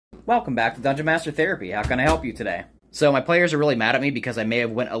Welcome back to Dungeon Master Therapy. How can I help you today? So my players are really mad at me because I may have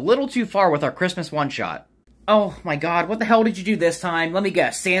went a little too far with our Christmas one-shot. Oh my god, what the hell did you do this time? Let me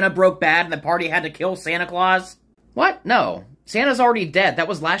guess, Santa broke bad and the party had to kill Santa Claus? What? No. Santa's already dead. That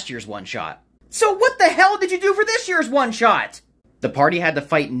was last year's one-shot. So what the hell did you do for this year's one-shot? The party had to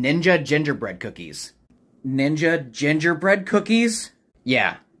fight ninja gingerbread cookies. Ninja gingerbread cookies?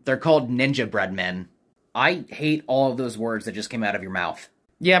 Yeah, they're called ninja bread men. I hate all of those words that just came out of your mouth.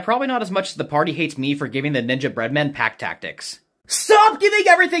 Yeah, probably not as much as the party hates me for giving the ninja bread men pack tactics. Stop giving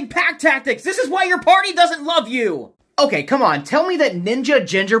everything pack tactics! This is why your party doesn't love you! Okay, come on, tell me that ninja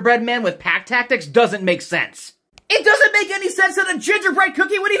gingerbread men with pack tactics doesn't make sense. It doesn't make any sense that a gingerbread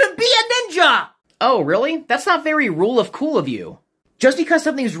cookie would even be a ninja! Oh, really? That's not very rule of cool of you. Just because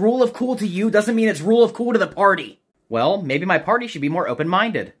something's rule of cool to you doesn't mean it's rule of cool to the party. Well, maybe my party should be more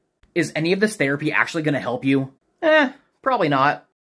open-minded. Is any of this therapy actually gonna help you? Probably not.